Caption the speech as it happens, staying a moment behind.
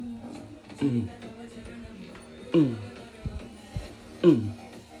Mm, mm, mm.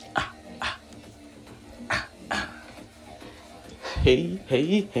 Hey,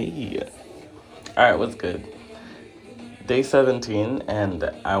 hey, hey. Alright, what's good? Day 17,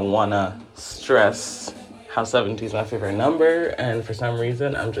 and I wanna stress how 17 is my favorite number, and for some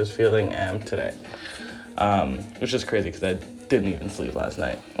reason, I'm just feeling amped today. Which is crazy because I didn't even sleep last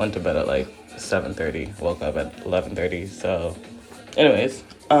night. Went to bed at like 7:30, woke up at 11:30, so anyways,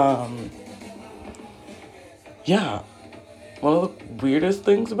 yeah, one of the weirdest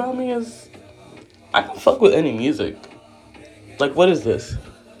things about me is I don't fuck with any music. Like, what is this?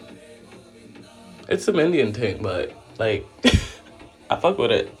 It's some Indian thing, but like, I fuck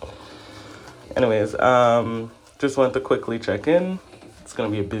with it. Anyways, just wanted to quickly check in. It's gonna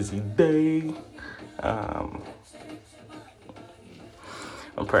be a busy day. My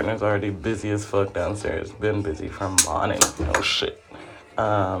partner's already busy as fuck downstairs. Been busy from morning. Oh shit.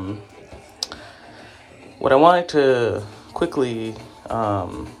 What I wanted to quickly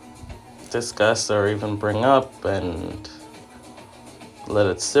discuss or even bring up and let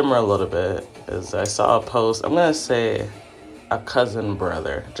it simmer a little bit is I saw a post. I'm gonna say a cousin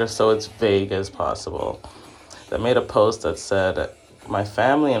brother, just so it's vague as possible, that made a post that said, my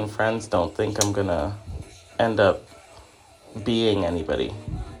family and friends don't think I'm gonna end up being anybody,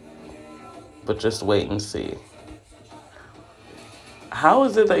 but just wait and see. How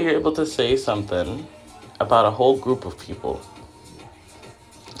is it that you're able to say something about a whole group of people?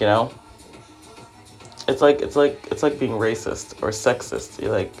 You know? It's like being racist or sexist.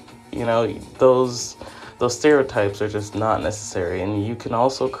 You're like, you know, those stereotypes are just not necessary, and you can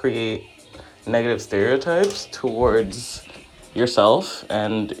also create negative stereotypes towards yourself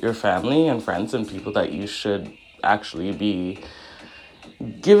and your family and friends and people that you should actually be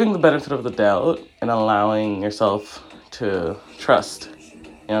giving the benefit of the doubt and allowing yourself to trust.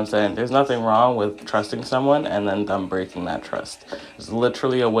 You know what I'm saying? There's nothing wrong with trusting someone and then them breaking that trust. It's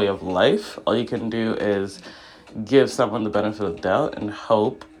literally a way of life. All you can do is give someone the benefit of the doubt and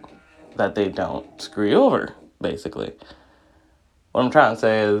hope that they don't screw you over, basically. What I'm trying to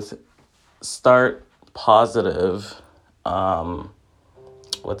say is start positive,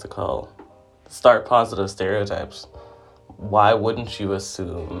 Start positive stereotypes. Why wouldn't you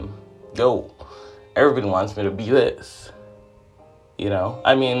assume, yo, everybody wants me to be this? You know,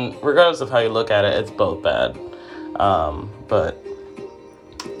 I mean, regardless of how you look at it, it's both bad. But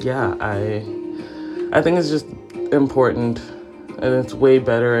yeah, I think it's just important, and it's way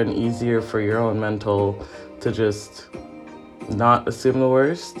better and easier for your own mental to just not assume the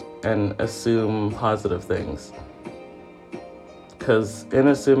worst and assume positive things. Because in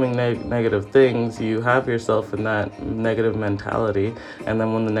assuming negative things, you have yourself in that negative mentality, and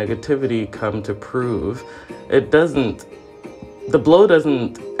then when the negativity come to prove, the blow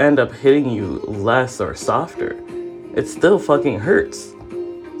doesn't end up hitting you less or softer. It still fucking hurts.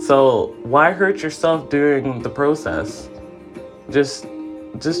 So why hurt yourself during the process? Just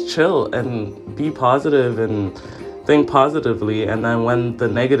chill and be positive and think positively. And then when the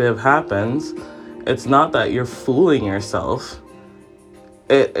negative happens, it's not that you're fooling yourself.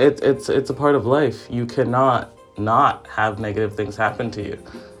 It's a part of life. You cannot not have negative things happen to you.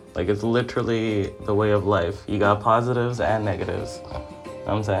 Like, it's literally the way of life. You got positives and negatives. You know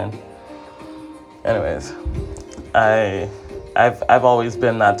what I'm saying? Anyways, I've always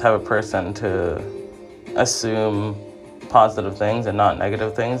been that type of person to assume positive things and not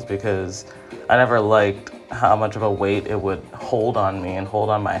negative things, because I never liked how much of a weight it would hold on me and hold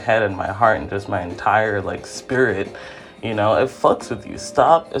on my head and my heart and just my entire like spirit. You know, it fucks with you.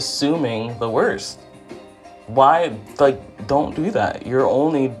 Stop assuming the worst. Why? Like, don't do that. You're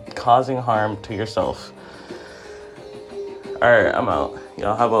only causing harm to yourself. Alright, I'm out.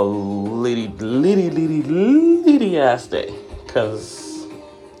 Y'all have a litty ass day. Because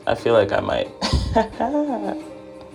I feel like I might.